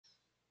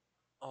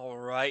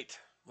Alright,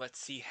 let's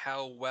see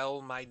how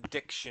well my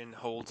diction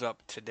holds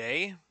up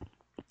today.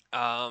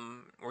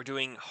 We're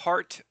doing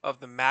Heart of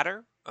the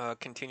Matter, a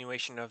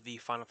continuation of the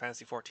Final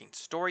Fantasy XIV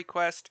story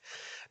quest,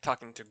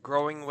 talking to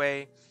Growing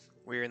Way.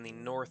 We're in the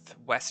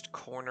northwest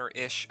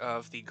corner-ish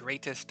of the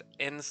greatest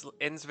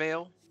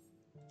Ensvale,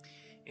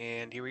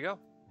 and here we go.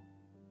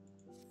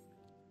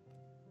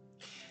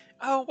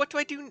 Oh, what do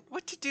I do?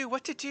 What to do?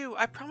 What to do?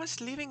 I promised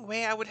Leaving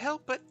Way I would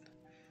help, but...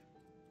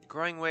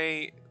 Growing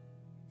Way...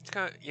 It's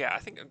kind of, yeah, I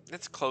think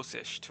it's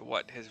close-ish to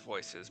what his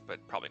voice is, but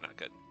probably not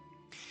good.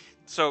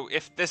 So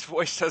if this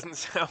voice doesn't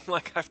sound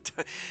like I've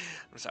done...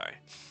 I'm sorry.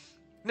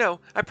 No,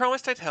 I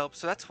promised I'd help,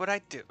 so that's what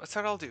I'd do. That's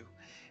what I'll do.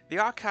 The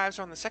archives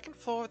are on the second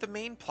floor of the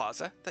main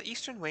plaza, the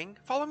eastern wing.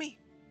 Follow me.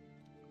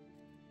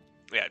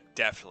 Yeah,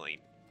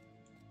 definitely.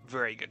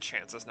 Very good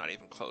chance that's not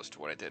even close to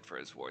what I did for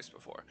his voice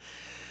before.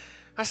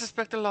 I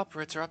suspect the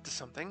Loporrits are up to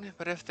something,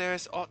 but if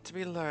there's aught to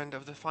be learned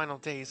of the final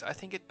days, I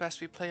think it best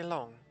we play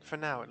along. For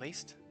now, at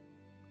least.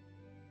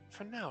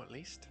 For now, at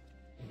least.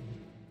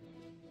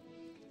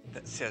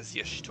 That says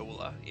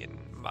Y'shtola in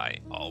my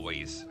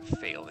always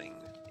failing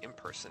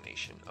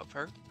impersonation of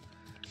her.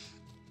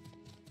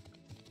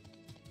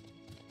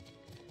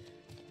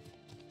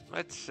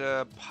 Let's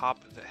pop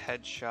the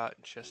headshot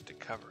just to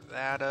cover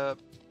that up.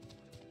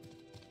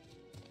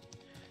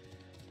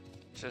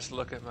 Just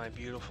look at my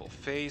beautiful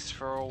face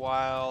for a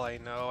while. I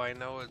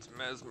know it's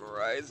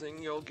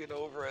mesmerizing. You'll get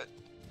over it.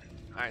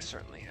 I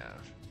certainly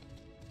have.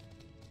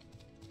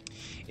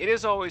 It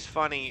is always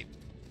funny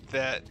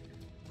that,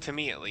 to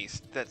me at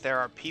least, that there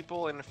are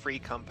people in free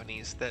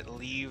companies that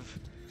leave...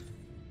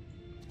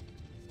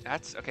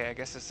 That's... Okay, I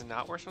guess this is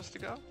not where we're supposed to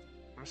go?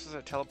 Am I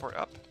supposed to teleport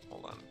up?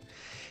 Hold on.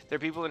 There are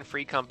people in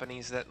free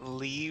companies that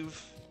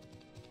leave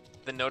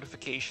the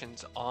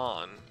notifications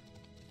on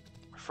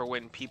for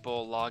when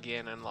people log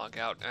in and log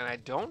out. And I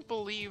don't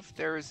believe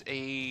there's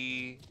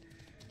a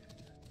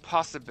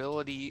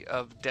possibility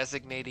of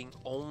designating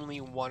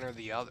only one or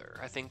the other.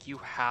 I think you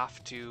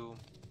have to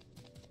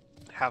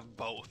have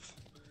both.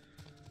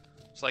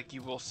 It's like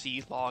you will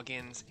see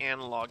logins and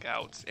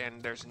logouts,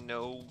 and there's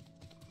no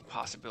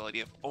possibility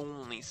of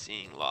only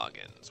seeing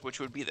logins, which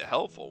would be the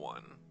helpful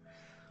one.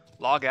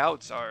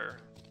 Logouts are,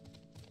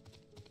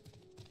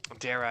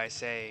 dare I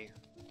say,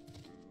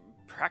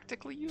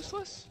 practically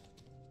useless?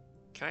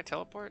 Can I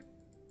teleport?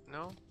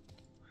 No?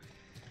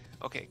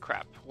 Okay,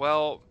 crap.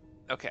 Well,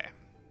 okay.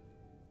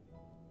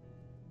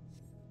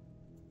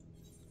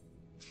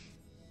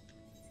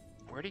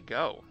 Where'd he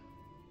go?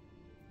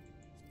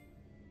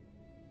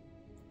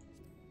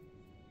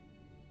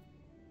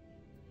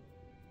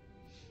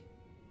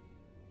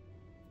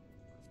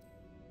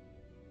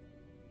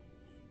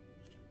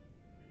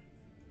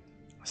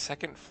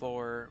 Second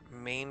floor,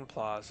 main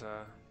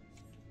plaza.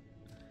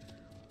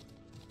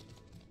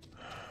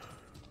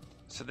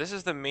 So this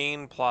is the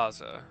main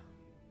plaza,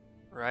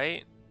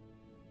 right?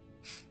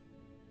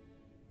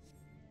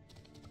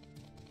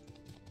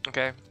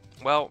 Okay,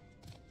 well,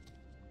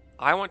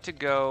 I want to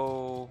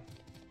go...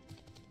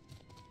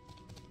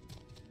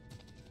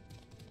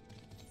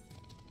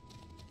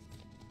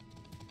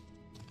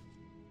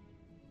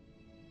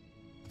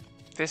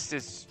 This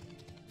is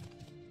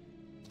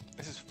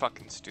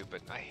fucking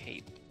stupid. I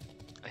hate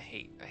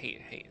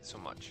it so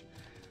much.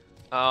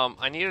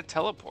 I need a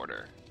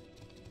teleporter.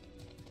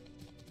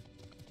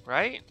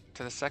 Right?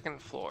 To the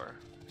second floor.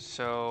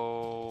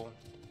 So...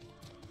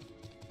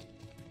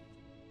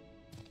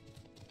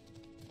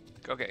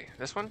 Okay,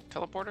 this one?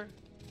 Teleporter?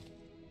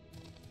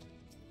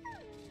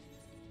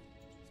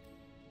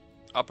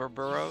 Upper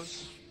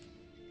burrows?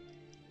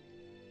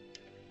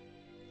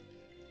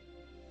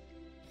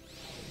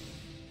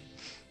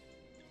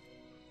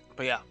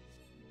 But yeah.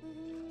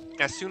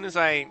 As soon as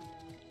I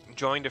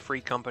joined a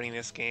free company in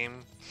this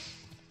game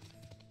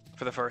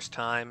for the first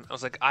time, I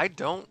was like, I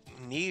don't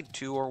need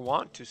to or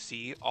want to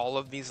see all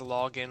of these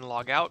login,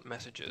 logout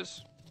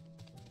messages.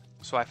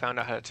 So I found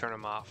out how to turn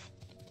them off.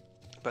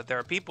 But there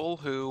are people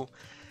who,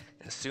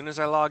 as soon as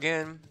I log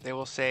in, they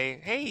will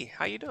say, hey,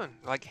 how you doing?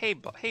 Like, hey,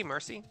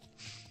 Mercy.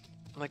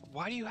 I'm like,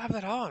 why do you have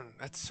that on?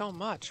 That's so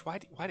much. Why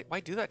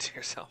do that to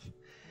yourself?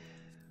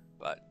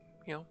 But,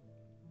 you know,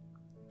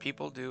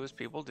 people do as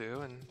people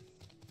do, and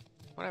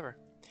whatever.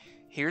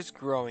 Here's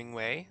Growing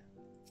Way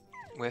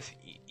with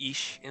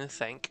Ish and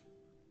Thank.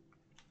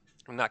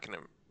 I'm not going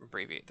to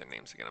abbreviate their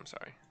names again, I'm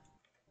sorry.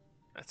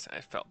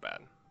 I felt bad.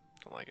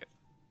 Don't like it.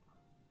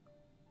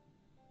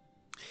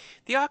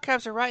 The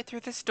archives are right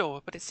through this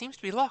door, but it seems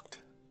to be locked.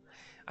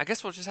 I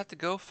guess we'll just have to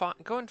go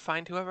and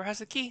find whoever has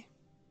the key.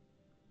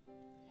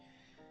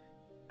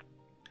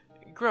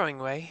 Growing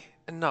Way,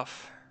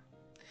 enough.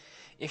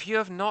 If you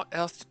have naught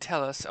else to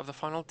tell us of the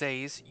final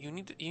days, you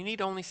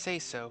need only say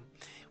so.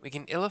 We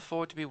can ill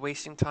afford to be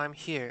wasting time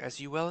here, as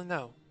you well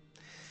know.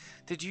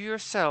 Did you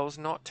yourselves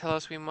not tell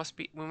us we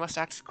must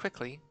act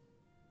quickly?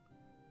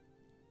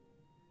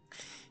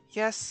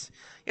 Yes,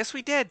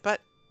 we did,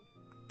 but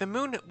the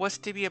moon was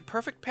to be a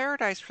perfect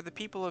paradise for the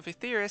people of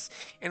Aetheris,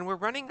 and we're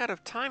running out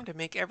of time to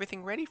make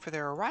everything ready for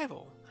their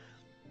arrival.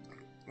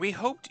 We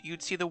hoped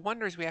you'd see the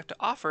wonders we have to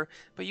offer,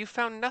 but you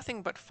found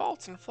nothing but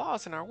faults and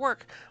flaws in our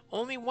work.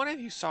 Only one of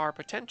you saw our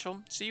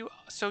potential,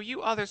 so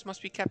you others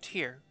must be kept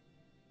here.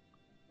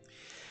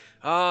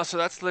 Ah, so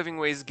that's Living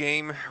Way's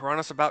game. Run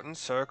us about in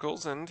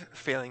circles, and,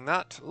 failing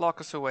that, lock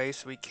us away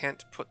so we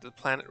can't put the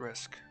planet at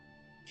risk.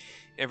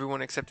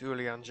 Everyone except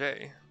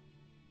Urianger.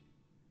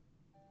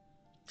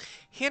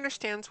 He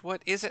understands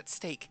what is at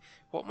stake,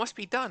 what must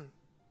be done.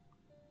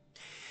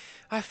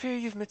 I fear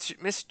you've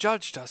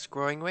misjudged us,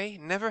 Growingway.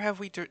 Never have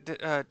we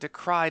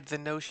decried the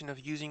notion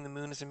of using the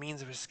moon as a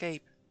means of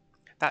escape.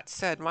 That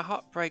said, my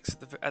heart breaks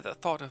at the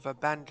thought of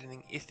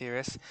abandoning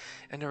Aetheris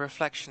and her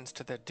reflections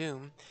to their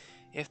doom.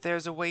 If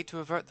there's a way to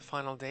avert the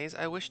final days,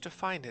 I wish to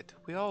find it.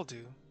 We all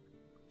do.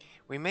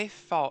 We may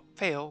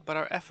fail, but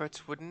our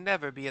efforts would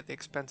never be at the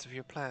expense of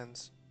your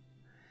plans.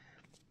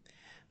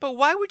 But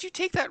why would you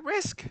take that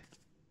risk?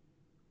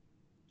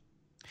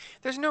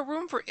 There's no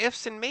room for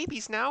ifs and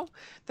maybes now.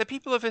 The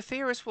people of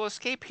Aetheris will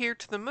escape here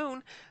to the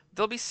moon.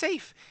 They'll be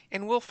safe,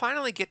 and we'll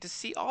finally get to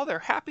see all their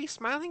happy,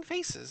 smiling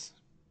faces.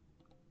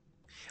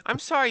 I'm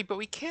sorry, but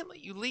we can't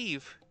let you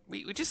leave.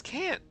 We just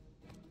can't.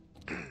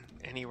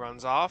 And he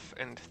runs off,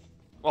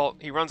 well,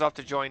 he runs off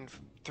to join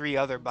 3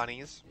 other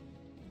bunnies.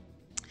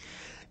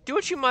 Do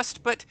what you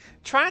must, but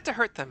try not to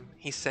hurt them,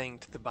 he's saying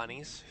to the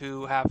bunnies,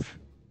 who have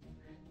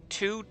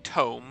 2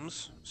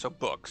 tomes, so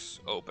books,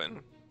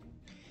 open,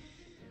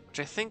 which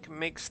I think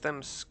makes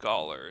them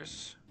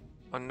scholars.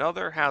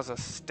 Another has a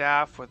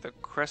staff with a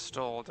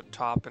crystal at the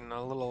top and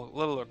a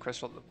littler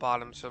crystal at the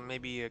bottom, so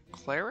maybe a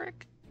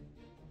cleric?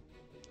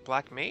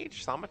 Black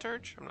mage?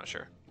 Thaumaturge? I'm not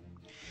sure.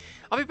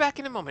 I'll be back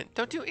in a moment.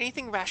 Don't do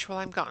anything rash while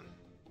I'm gone,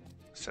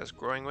 says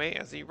Growingway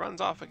as he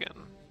runs off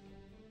again.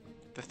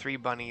 The 3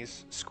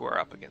 bunnies square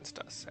up against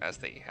us, as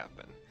they have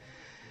been.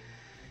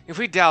 If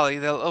we dally,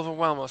 they'll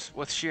overwhelm us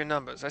with sheer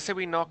numbers. I say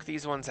we knock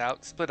these ones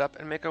out, split up,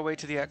 and make our way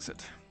to the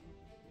exit,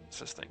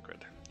 says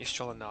Thancred.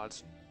 Y'shtola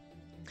nods.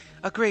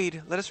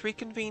 Agreed. Let us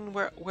reconvene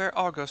where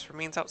Argos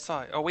waits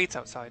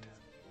outside.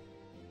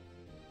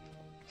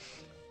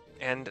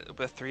 And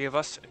the 3 of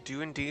us do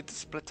indeed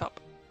split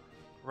up,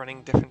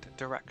 running different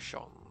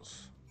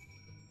directions.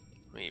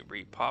 Let me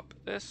repop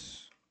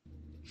this.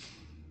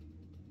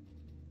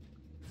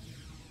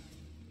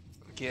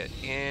 Get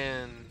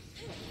in.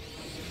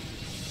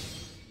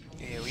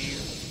 AoE.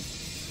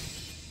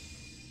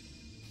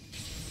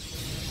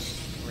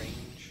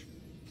 Range.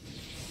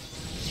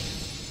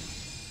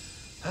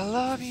 I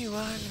love you,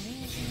 I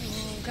need you,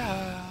 oh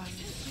God.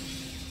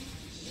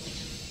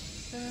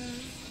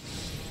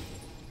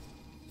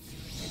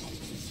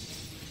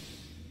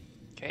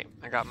 Okay,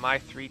 I got my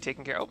 3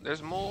 taken care of. Oh,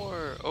 there's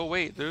more. Oh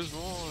wait, there's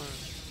more.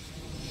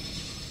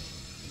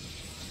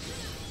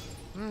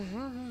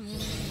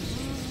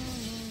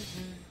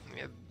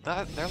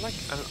 Yeah, they're like,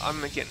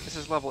 I'm again, this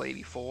is level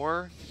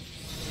 84.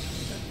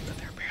 But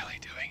they're barely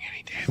doing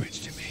any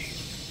damage to me.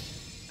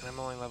 And I'm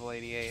only level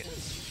 88.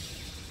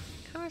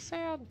 Kinda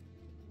sad.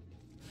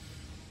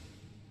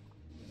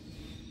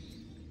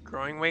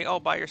 Growing weight all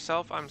by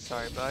yourself? I'm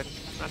sorry, bud.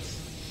 That's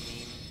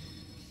mean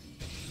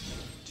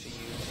to you.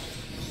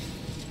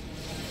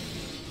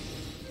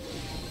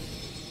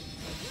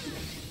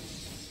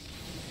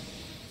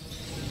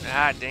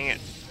 Ah, dang it.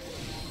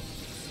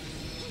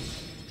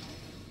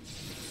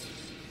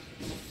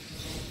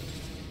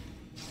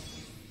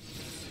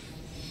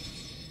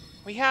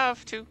 We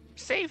have to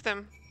save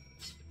them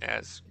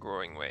as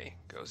Growing Way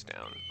goes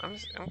down.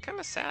 I'm kind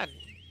of sad.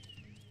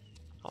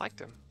 I liked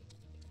him.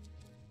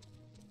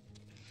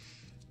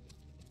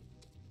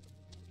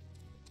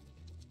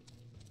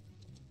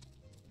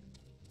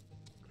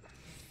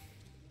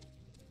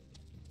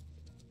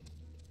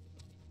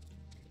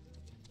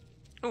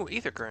 Ooh,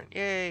 ether current.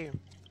 Yay.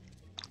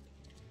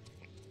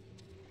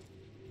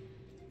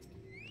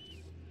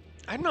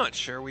 I'm not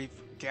sure we've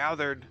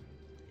gathered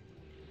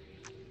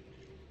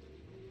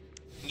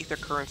ether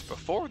currents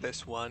before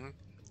this one,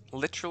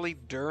 literally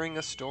during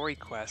a story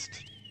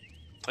quest.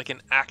 Like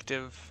an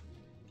active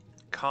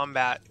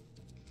combat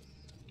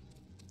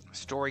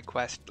story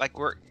quest. Like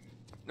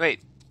wait,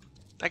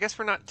 I guess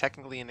we're not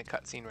technically in a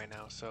cutscene right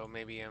now, so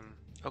maybe,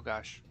 oh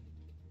gosh.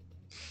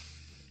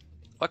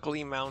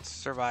 Luckily, mounts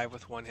survive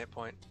with 1 hit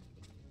point.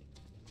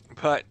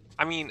 But,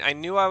 I mean, I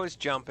knew I was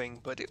jumping,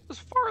 but it was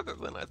farther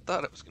than I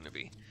thought it was going to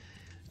be.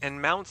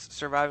 And mounts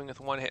surviving with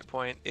 1 hit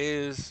point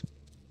is,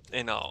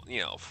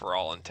 for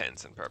all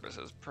intents and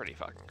purposes, pretty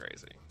fucking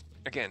crazy.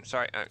 Again,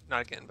 sorry,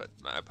 not again, but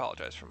I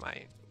apologize for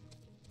my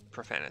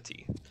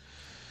profanity.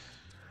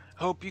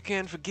 Hope you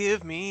can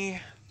forgive me.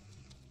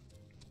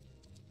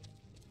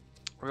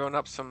 We're going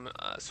up some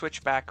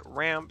switchback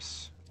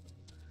ramps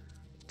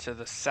to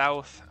the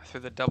south through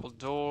the double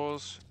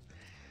doors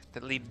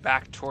that lead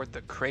back toward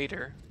the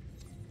crater,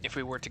 if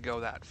we were to go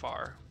that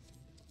far.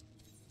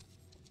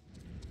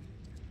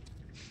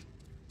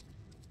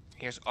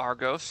 Here's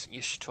Argos,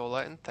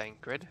 Y'shtola, and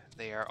Thancred.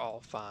 They are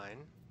all fine.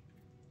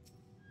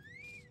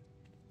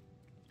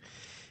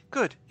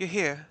 Good, you're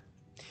here.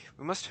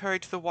 We must hurry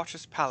to the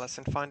Watcher's Palace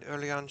and find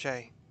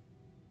Urianger.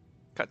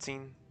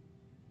 Cutscene.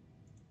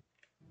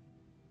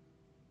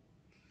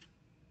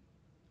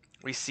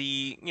 We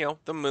see, you know,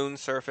 the moon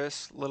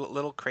surface,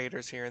 little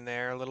craters here and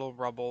there, little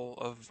rubble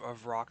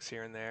of rocks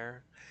here and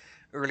there.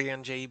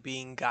 Urianger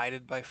being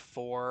guided by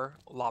 4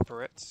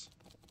 Loporrits,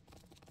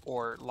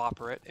 or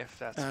Loporrit, if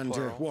that's And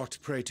plural. what,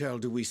 pray tell,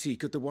 do we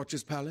seek at the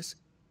Watcher's Palace?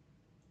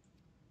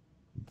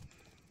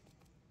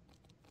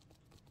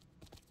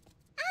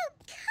 Oh,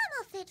 come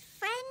off it,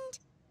 friend.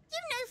 You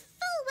know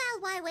full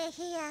well why we're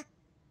here.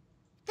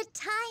 The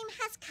time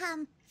has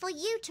come for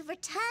you to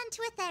return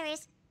to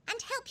Atheris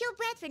and help your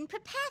brethren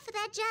prepare for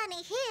their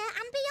journey here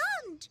and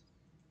beyond.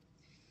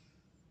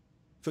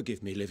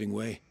 Forgive me, Living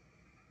Way,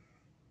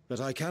 but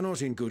I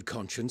cannot in good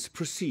conscience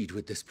proceed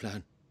with this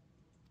plan.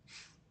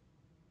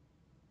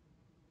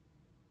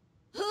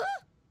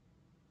 Huh?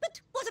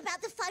 But what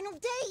about the final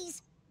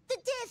days? The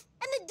death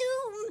and the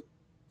doom?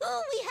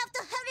 Oh, we have to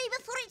hurry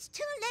before it's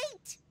too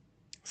late.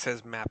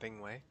 Says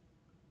Mapping Way.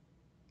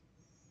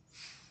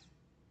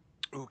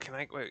 Ooh, can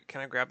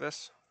I grab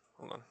this?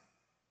 Hold on.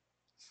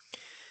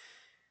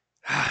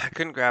 I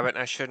couldn't grab it, and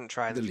I shouldn't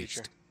try in the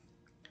future.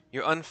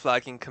 Your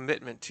unflagging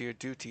commitment to your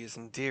duty is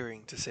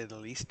endearing, to say the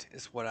least,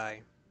 is what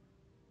I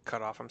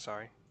cut off. I'm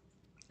sorry.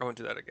 I won't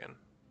do that again.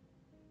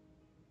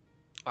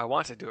 I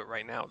want to do it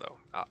right now, though.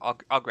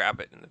 I'll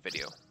grab it in the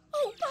video.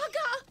 Oh,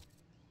 bugger!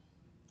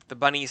 The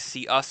bunnies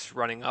see us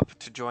running up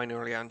to join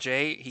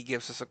Urianger. He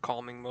gives us a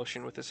calming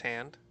motion with his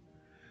hand.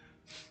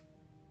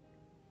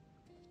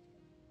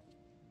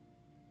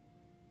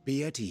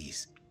 Be at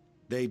ease.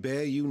 They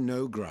bear you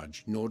no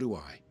grudge, nor do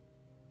I.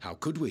 How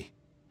could we,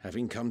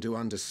 having come to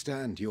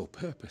understand your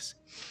purpose?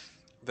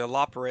 The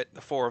Loporrit,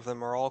 the 4 of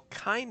them, are all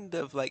kind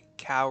of like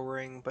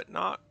cowering, but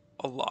not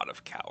a lot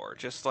of cower.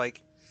 Just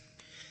like,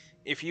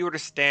 if you were to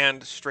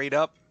stand straight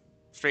up,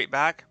 straight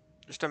back,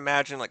 just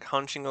imagine like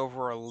hunching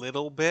over a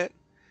little bit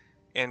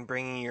and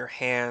bringing your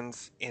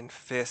hands in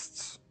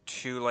fists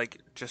to like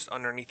just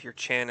underneath your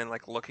chin and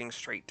like looking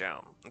straight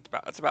down.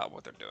 That's about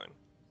what they're doing.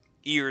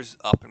 Ears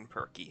up and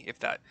perky, if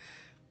that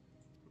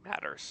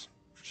matters.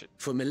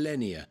 For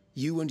millennia,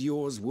 you and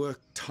yours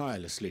worked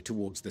tirelessly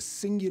towards the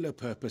singular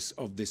purpose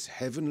of this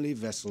heavenly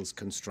vessel's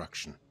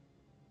construction.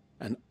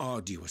 An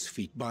arduous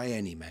feat by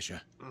any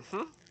measure.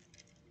 Mm-hmm.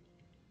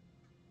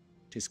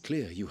 'Tis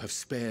clear you have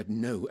spared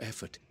no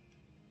effort.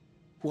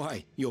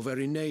 Why, your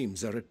very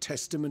names are a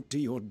testament to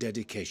your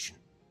dedication.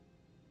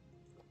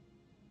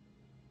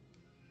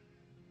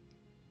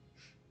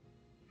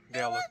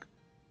 They all look...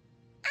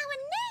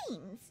 Our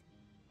names?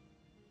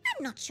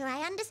 I'm not sure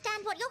I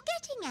understand what you're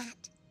getting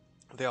at.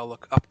 They all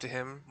look up to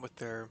him with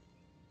their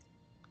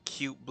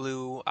cute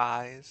blue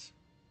eyes,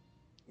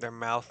 their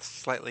mouths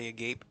slightly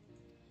agape.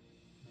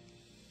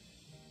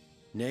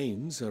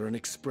 Names are an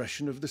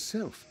expression of the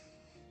self,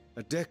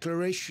 a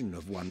declaration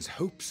of one's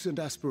hopes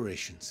and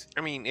aspirations.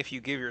 I mean, if you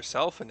give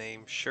yourself a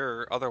name,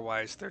 sure,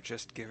 otherwise they're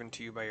just given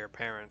to you by your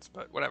parents,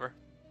 but whatever.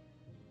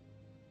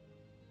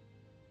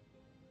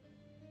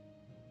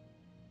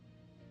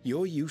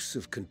 Your use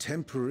of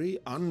contemporary,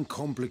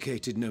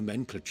 uncomplicated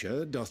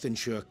nomenclature doth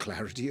ensure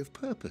clarity of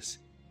purpose.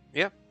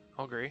 Yeah,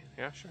 I'll agree.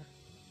 Yeah, sure.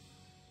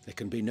 There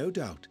can be no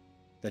doubt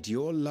that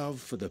your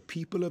love for the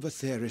people of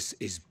Atheris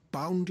is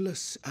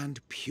boundless and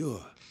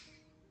pure.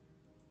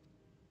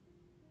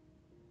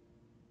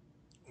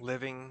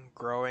 Living,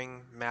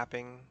 growing,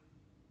 mapping,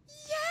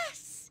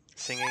 Yes!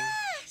 singing.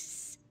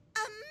 Yes! A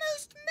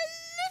most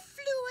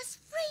mellifluous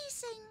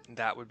phrasing.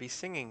 That would be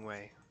Singing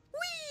Way.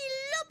 We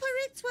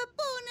Loporrits were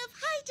born of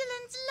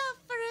Hydaelyn's love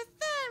for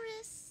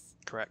Atheris.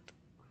 Correct.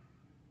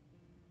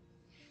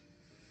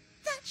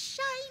 That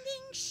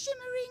shining,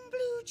 shimmering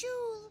blue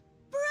jewel,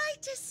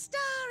 brightest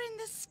star in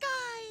the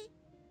sky,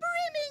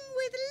 brimming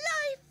with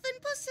life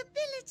and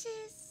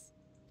possibilities.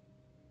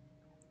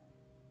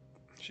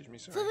 Excuse me,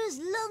 sorry. For as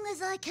long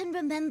as I can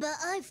remember,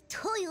 I've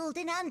toiled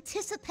in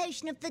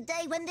anticipation of the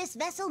day when this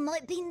vessel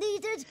might be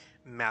needed.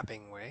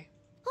 Mapping Way.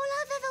 All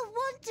I've ever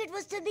wanted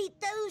was to meet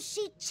those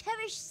she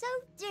cherished so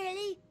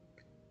dearly,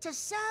 to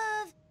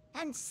serve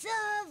and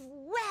serve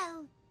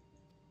well.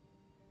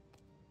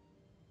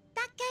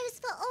 That goes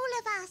for all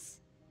of us,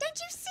 don't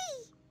you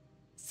see?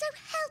 So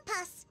help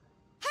us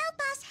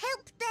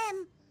help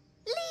them.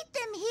 Lead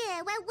them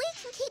here where we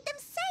can keep them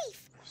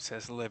safe.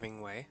 Says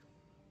Living Way,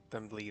 the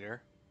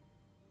leader.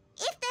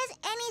 If there's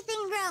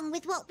anything wrong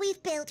with what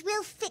we've built,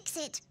 we'll fix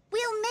it.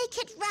 We'll make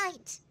it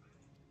right.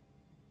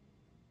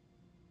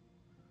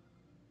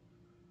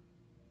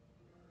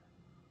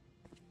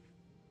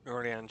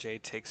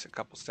 Urianger takes a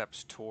couple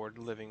steps toward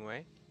Living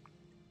Way,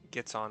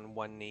 gets on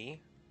one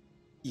knee.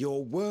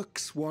 Your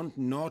works want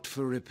not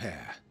for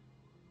repair.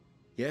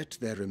 Yet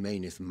there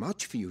remaineth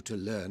much for you to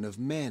learn of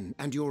men,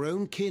 and your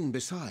own kin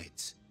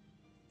besides.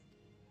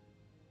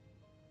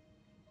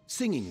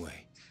 Singing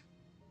Way,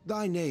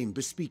 thy name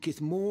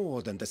bespeaketh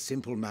more than the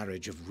simple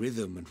marriage of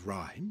rhythm and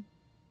rhyme.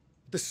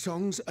 The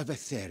songs of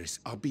Atheris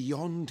are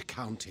beyond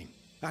counting,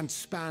 and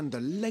span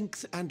the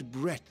length and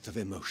breadth of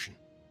emotion.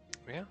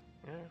 Yeah.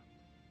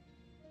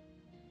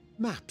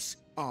 Maps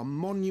are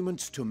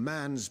monuments to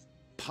man's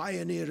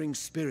pioneering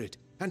spirit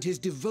and his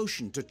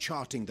devotion to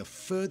charting the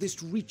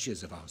furthest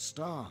reaches of our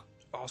star.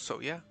 Also,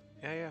 yeah.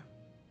 Yeah, yeah.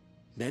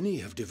 Many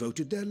have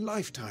devoted their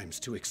lifetimes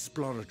to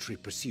exploratory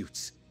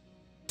pursuits,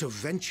 to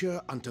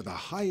venture unto the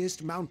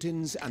highest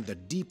mountains and the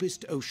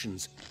deepest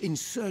oceans in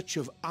search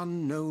of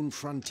unknown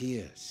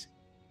frontiers.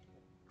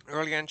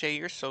 Urianger,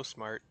 you're so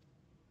smart.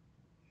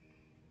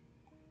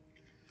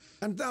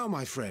 And thou,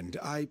 my friend,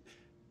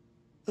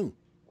 Oh,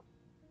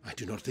 I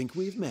do not think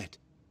we've met.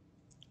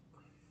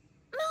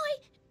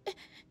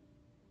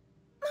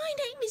 My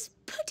name is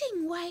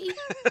Puddingway.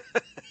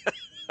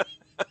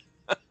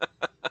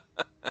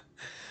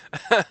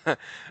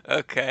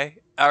 Okay,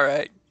 all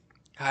right.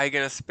 How you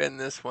gonna spin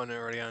this one,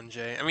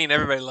 Urianger? I mean,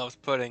 everybody loves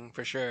pudding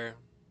for sure.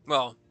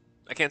 Well,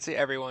 I can't say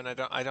everyone. I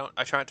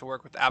try not to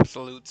work with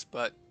absolutes,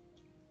 but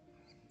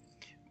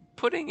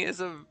pudding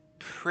is a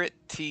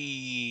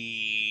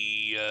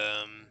pretty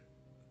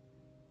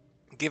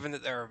given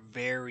that there are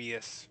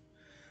various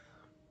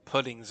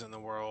puddings in the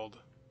world,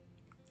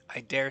 I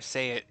dare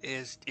say it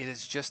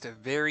is just a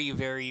very,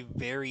 very,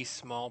 very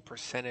small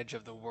percentage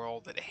of the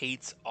world that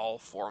hates all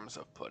forms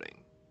of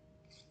pudding.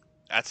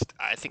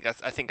 I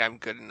think I'm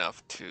good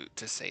enough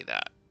to say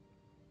that.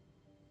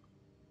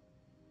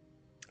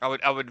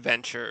 I would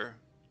venture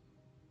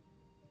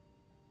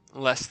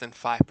less than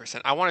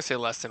 5%. I want to say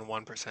less than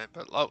 1%,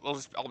 but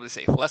I'll just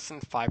say less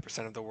than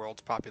 5% of the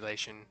world's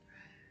population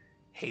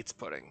hates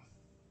pudding,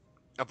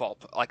 of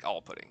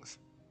all puddings.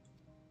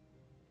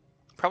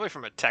 Probably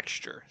from a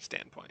texture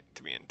standpoint,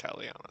 to be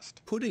entirely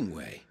honest.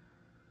 Puddingway?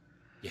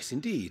 Yes,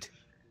 indeed.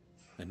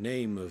 A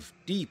name of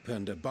deep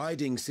and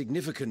abiding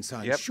significance,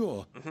 I'm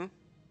sure.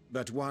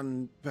 But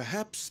one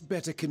perhaps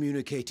better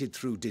communicated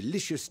through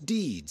delicious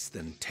deeds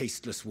than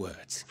tasteless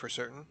words. For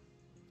certain.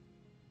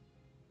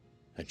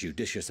 A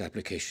judicious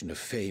application of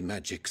fey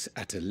magics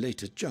at a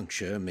later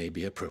juncture may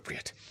be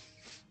appropriate.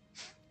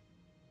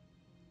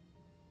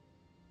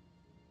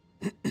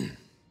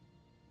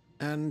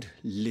 And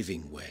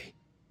living way.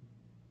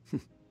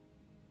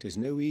 'Tis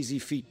no easy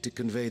feat to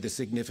convey the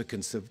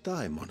significance of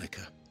thy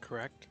moniker.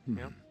 Correct,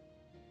 yeah.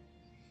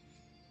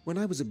 When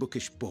I was a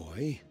bookish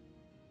boy,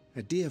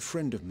 a dear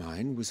friend of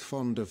mine was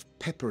fond of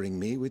peppering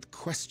me with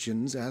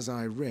questions as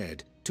I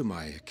read, to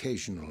my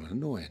occasional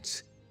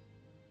annoyance.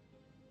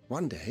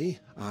 One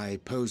day, I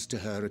posed to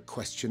her a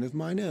question of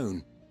mine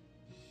own.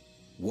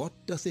 What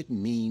doth it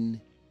mean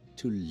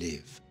to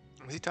live?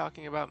 Was he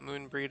talking about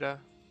Moonbreeda?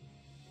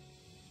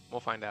 We'll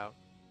find out.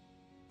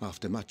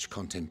 After much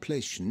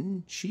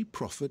contemplation, she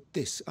proffered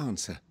this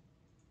answer,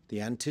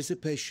 the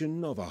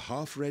anticipation of a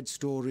half-read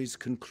story's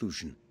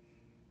conclusion.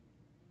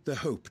 The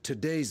hope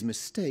today's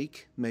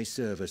mistake may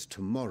serve as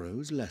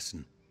tomorrow's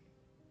lesson.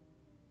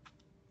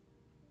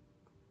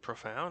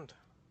 Profound.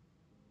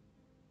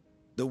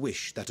 The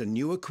wish that a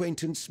new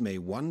acquaintance may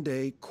one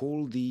day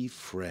call thee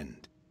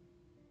friend.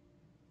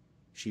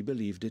 She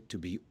believed it to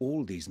be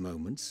all these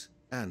moments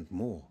and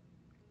more.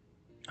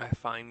 I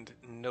find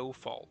no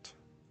fault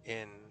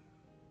in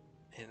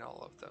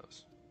all of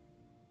those.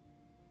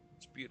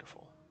 It's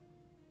beautiful.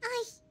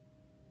 I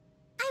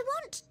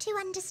want to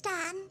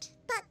understand,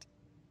 but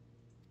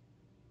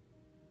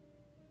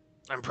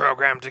I'm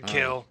programmed to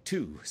kill. I,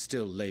 too,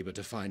 still labor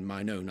to find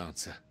mine own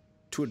answer.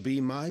 'Twould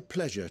be my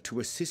pleasure to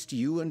assist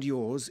you and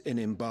yours in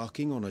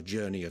embarking on a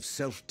journey of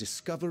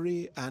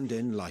self-discovery and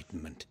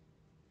enlightenment.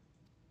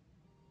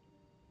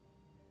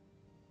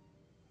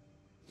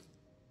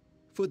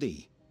 For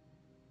thee.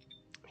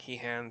 He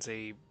hands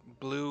a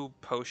blue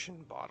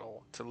potion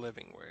bottle to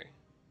Livingway,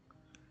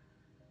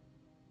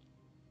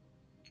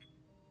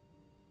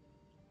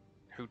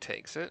 who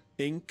takes it.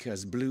 Ink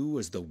as blue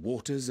as the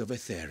waters of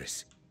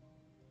Aetheris.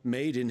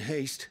 Made in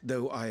haste,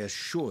 though I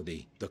assure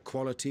thee, the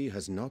quality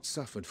has not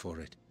suffered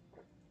for it.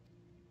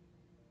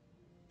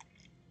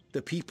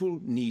 The people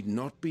need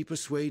not be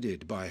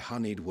persuaded by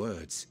honeyed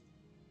words.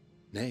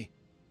 Nay,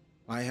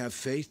 I have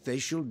faith they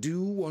shall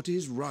do what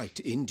is right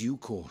in due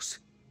course.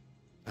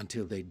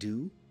 Until they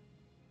do,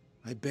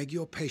 I beg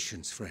your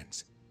patience,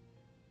 friends.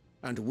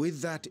 And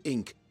with that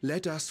ink,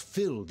 let us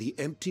fill the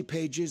empty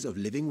pages of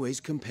Livingway's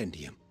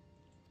compendium.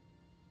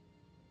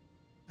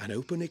 An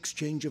open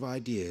exchange of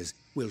ideas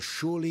will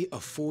surely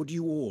afford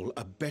you all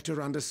a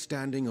better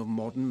understanding of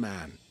modern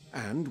man,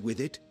 and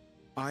with it,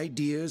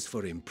 ideas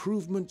for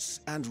improvements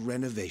and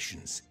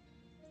renovations.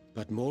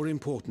 But more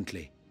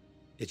importantly,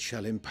 it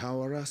shall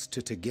empower us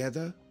to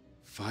together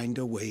find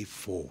a way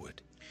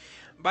forward.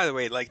 By the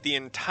way, like the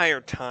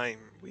entire time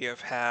we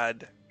have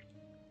had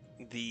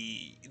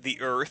the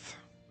Earth,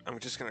 I'm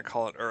just going to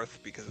call it Earth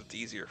because it's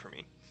easier for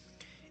me,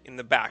 in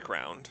the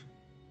background.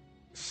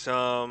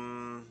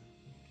 Some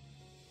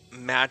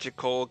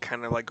magical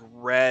kind of like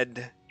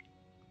red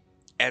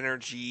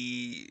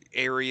energy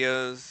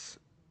areas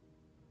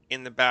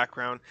in the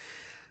background.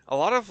 A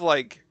lot of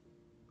like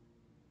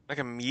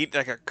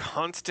a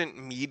constant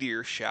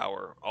meteor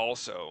shower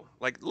also.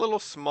 Like little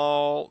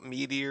small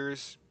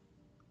meteors.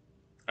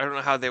 I don't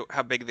know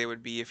how big they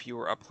would be if you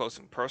were up close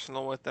and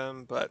personal with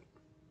them, but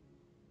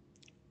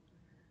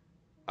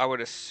I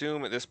would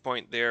assume at this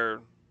point they're,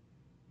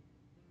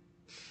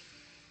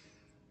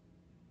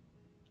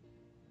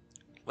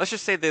 let's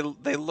just say they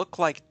look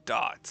like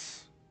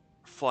dots.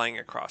 flying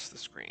across the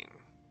screen.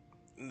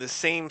 The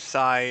same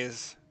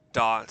size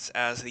dots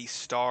as the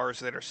stars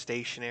that are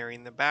stationary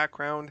in the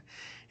background,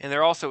 and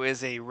there also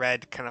is a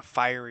red kind of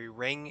fiery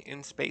ring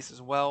in space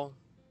as well.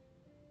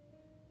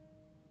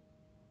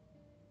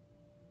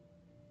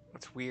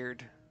 It's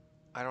weird.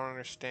 I don't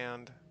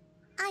understand.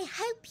 I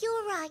hope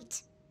you're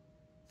right.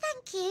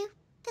 Thank you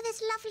for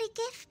this lovely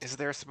gift. Is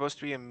there supposed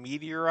to be a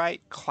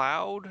meteorite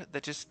cloud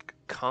that just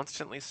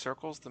constantly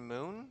circles the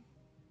moon?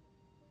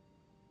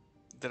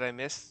 Did I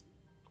miss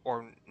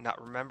or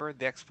not remember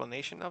the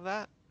explanation of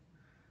that?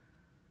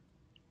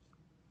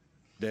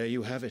 There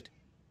you have it.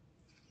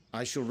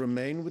 I shall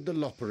remain with the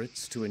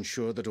Loporrits to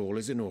ensure that all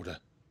is in order.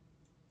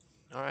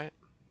 All right.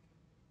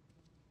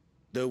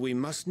 Though we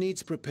must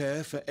needs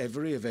prepare for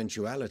every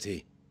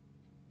eventuality,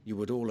 you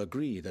would all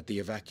agree that the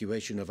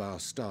evacuation of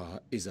our star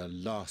is a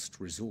last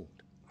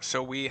resort.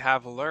 So we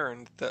have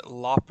learned that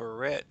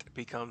Loporrit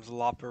becomes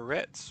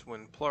Loporrits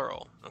when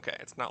plural. Okay,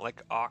 it's not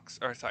like ox,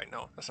 or sorry,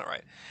 no, that's not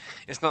right.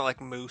 It's not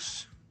like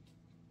moose.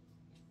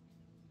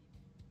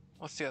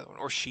 What's the other one?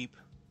 Or sheep.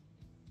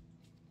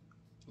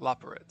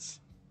 Loporrits.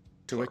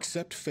 To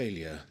accept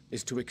failure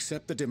is to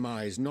accept the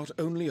demise not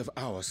only of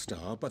our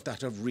star, but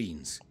that of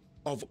Reen's,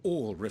 of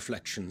all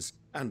reflections,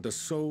 and the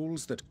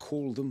souls that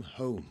call them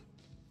home.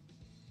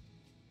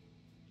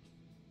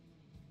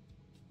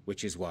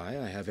 Which is why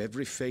I have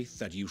every faith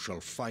that you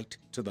shall fight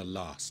to the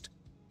last,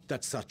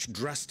 that such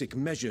drastic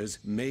measures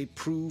may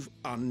prove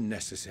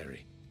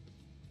unnecessary.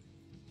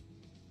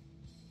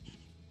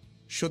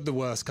 Should the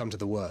worst come to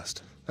the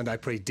worst, and I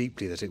pray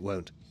deeply that it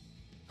won't,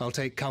 I'll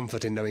take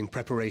comfort in knowing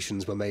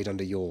preparations were made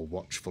under your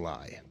watchful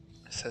eye.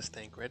 Says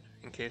Thancred,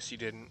 in case you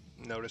didn't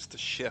notice the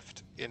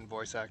shift in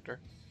voice actor.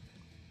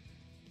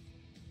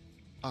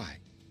 Aye,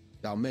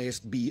 thou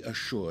mayest be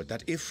assured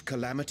that if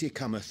calamity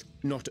cometh,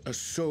 not a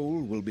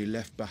soul will be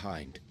left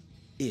behind,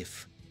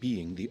 if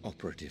being the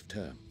operative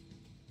term.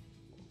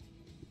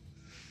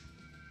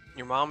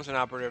 Your mom's an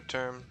operative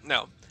term.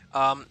 No.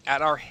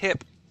 At our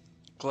hip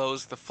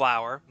glows the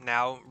flower,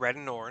 now red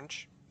and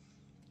orange.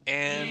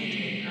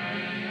 And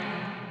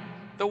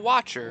the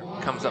Watcher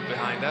comes up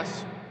behind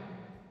us.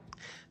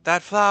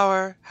 That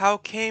flower, how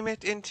came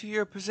it into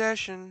your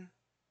possession?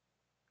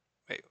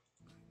 Wait.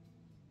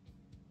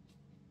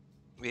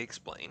 We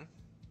explain.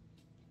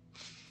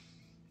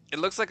 It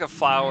looks like a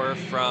flower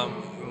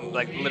from,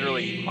 like,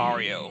 literally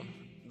Mario.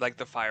 Like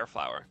the fire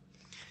flower.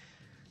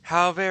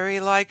 How very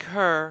like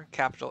her,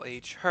 capital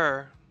H,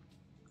 her,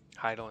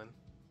 Heidelin.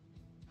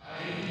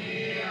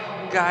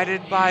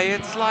 Guided by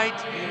its light,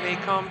 you may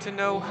come to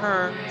know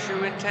her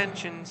true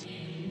intentions.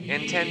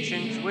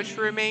 Intentions which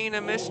remain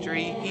a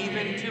mystery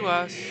even to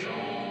us.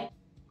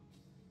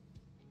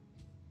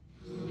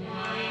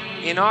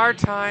 In our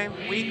time,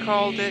 we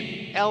called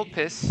it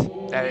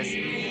Elpis, that is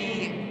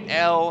E-L-P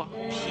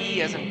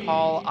as in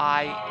Paul,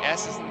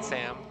 I-S as in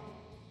Sam.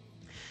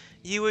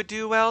 You would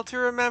do well to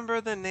remember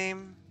the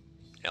name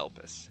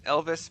Elpis.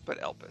 Elvis, but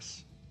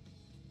Elpis.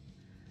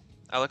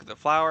 I look at the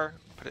flower,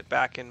 put it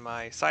back in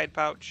my side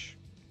pouch.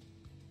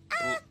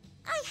 I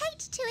hate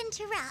to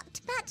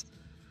interrupt, but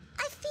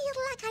I feel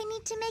like I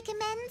need to make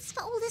amends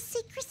for all the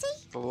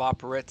secrecy. The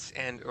Loporrits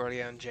and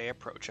Urianger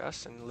approach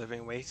us, and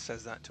Living Waste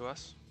says that to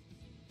us.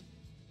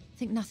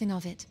 Think nothing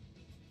of it.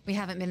 We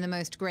haven't been the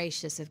most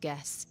gracious of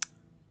guests.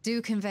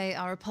 Do convey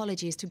our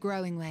apologies to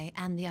Growingway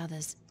and the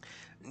others.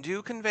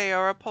 Do convey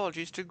our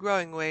apologies to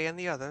Growingway and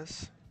the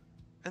others.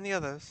 And the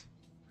others.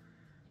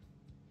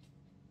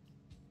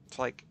 It's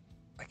like,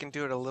 I can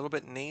do it a little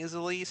bit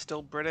nasally,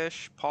 still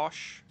British,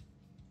 posh.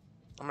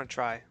 I'm gonna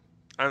try.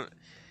 I'm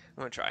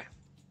gonna try.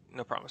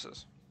 No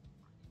promises.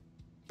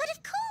 But of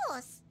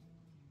course!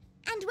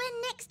 And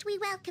when next we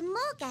welcome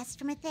more guests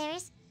from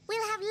Aetheris,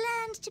 we'll have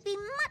learned to be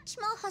much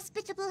more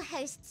hospitable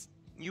hosts.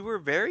 You were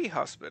very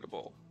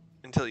hospitable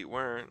until you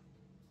weren't.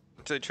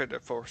 Until you tried to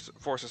force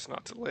us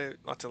not to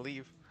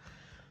leave.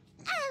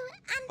 Oh,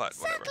 and But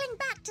whatever. circling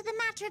back to the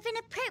matter of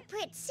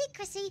inappropriate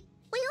secrecy,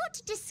 we ought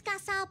to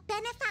discuss our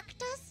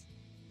benefactors.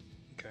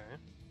 Okay.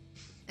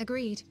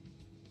 Agreed.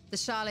 The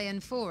Charleyan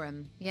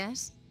Forum,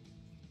 yes?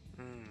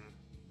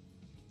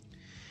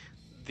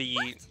 The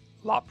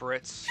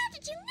Loporrits How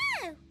did you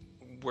know?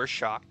 were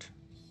shocked.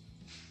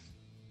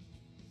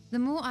 The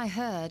more I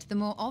heard, the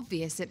more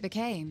obvious it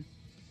became.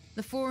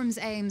 The Forum's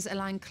aims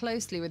align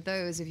closely with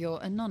those of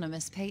your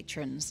anonymous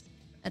patrons.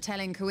 A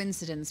telling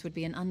coincidence would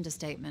be an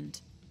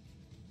understatement.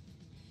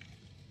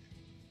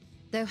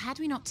 Though had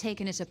we not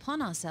taken it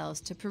upon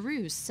ourselves to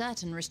peruse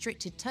certain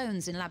restricted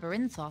tones in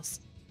Labyrinthos,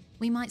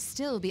 we might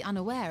still be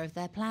unaware of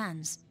their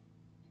plans.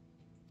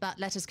 But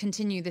let us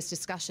continue this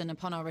discussion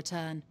upon our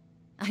return.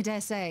 I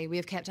dare say we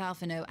have kept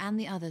Alphino and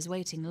the others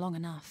waiting long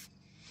enough.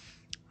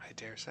 I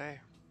dare say.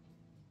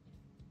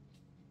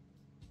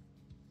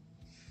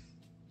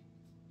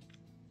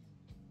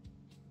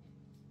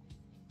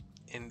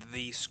 And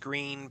the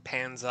screen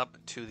pans up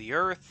to the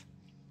earth.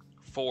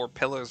 4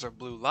 pillars of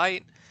blue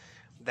light.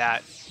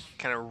 That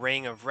kind of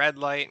ring of red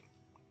light.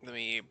 Let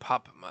me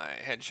pop my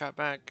headshot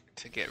back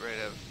to get rid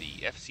of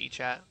the FC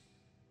chat.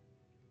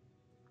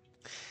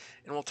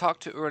 and we'll talk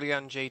to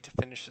Urianger to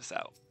finish this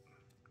out.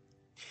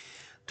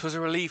 'Twas a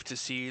relief to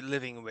see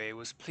Livingway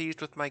was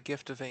pleased with my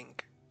gift of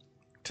ink.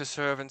 To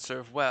serve and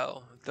serve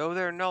well, though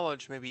their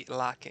knowledge may be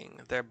lacking,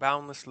 their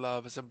boundless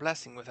love is a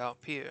blessing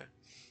without peer.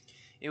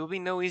 It will be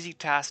no easy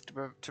task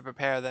to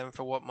prepare them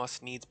for what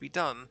must needs be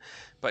done,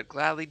 but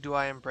gladly do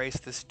I embrace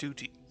this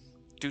duty,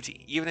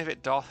 even if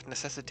it doth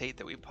necessitate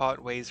that we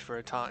part ways for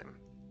a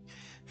time.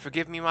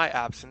 Forgive me my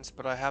absence,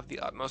 but I have the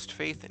utmost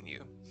faith in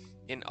you,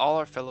 in all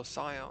our fellow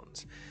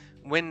scions.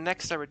 When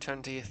next I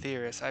return to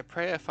Etheirys, I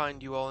pray I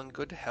find you all in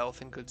good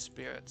health and good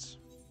spirits.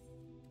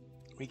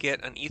 We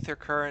get an ether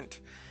current,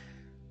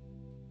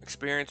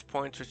 experience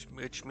points,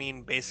 which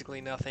mean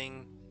basically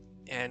nothing,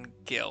 and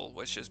Gil,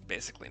 which is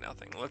basically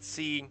nothing. Let's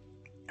see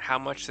how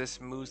much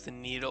this moves the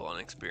needle on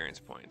experience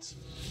points.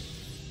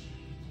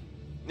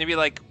 Maybe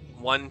like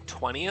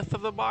 1/20th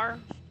of the bar?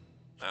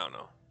 I don't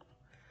know.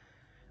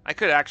 I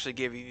could actually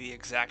give you the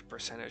exact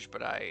percentage,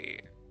 but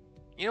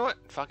you know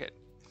what? Fuck it.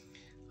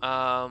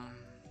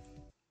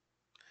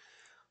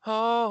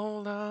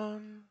 Hold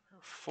on.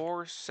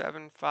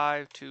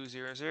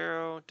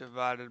 475,200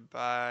 divided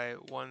by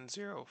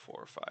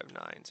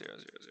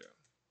 10459,000.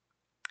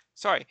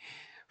 Sorry,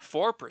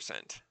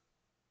 4%.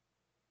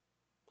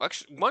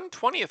 Actually,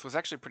 1/20th was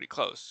actually pretty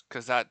close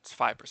because that's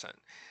 5%.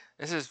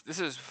 This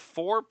is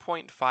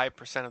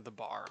 4.5% of the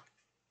bar.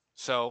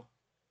 So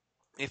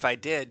if I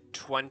did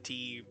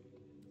 20,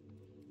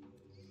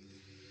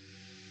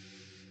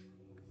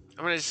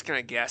 I'm just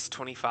gonna guess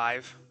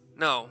 25.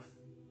 No.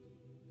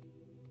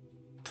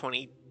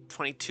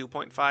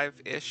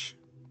 22.5-ish.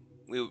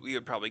 We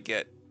would probably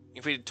get,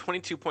 if we did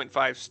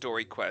 22.5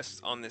 story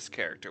quests on this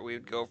character, we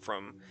would go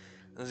from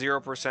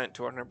 0%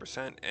 to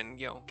 100% and,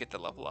 get the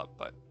level up.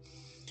 But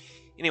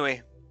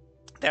anyway,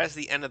 that is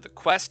the end of the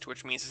quest,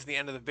 which means it's the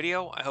end of the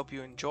video. I hope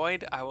you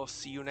enjoyed. I will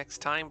see you next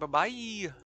time. Bye-bye.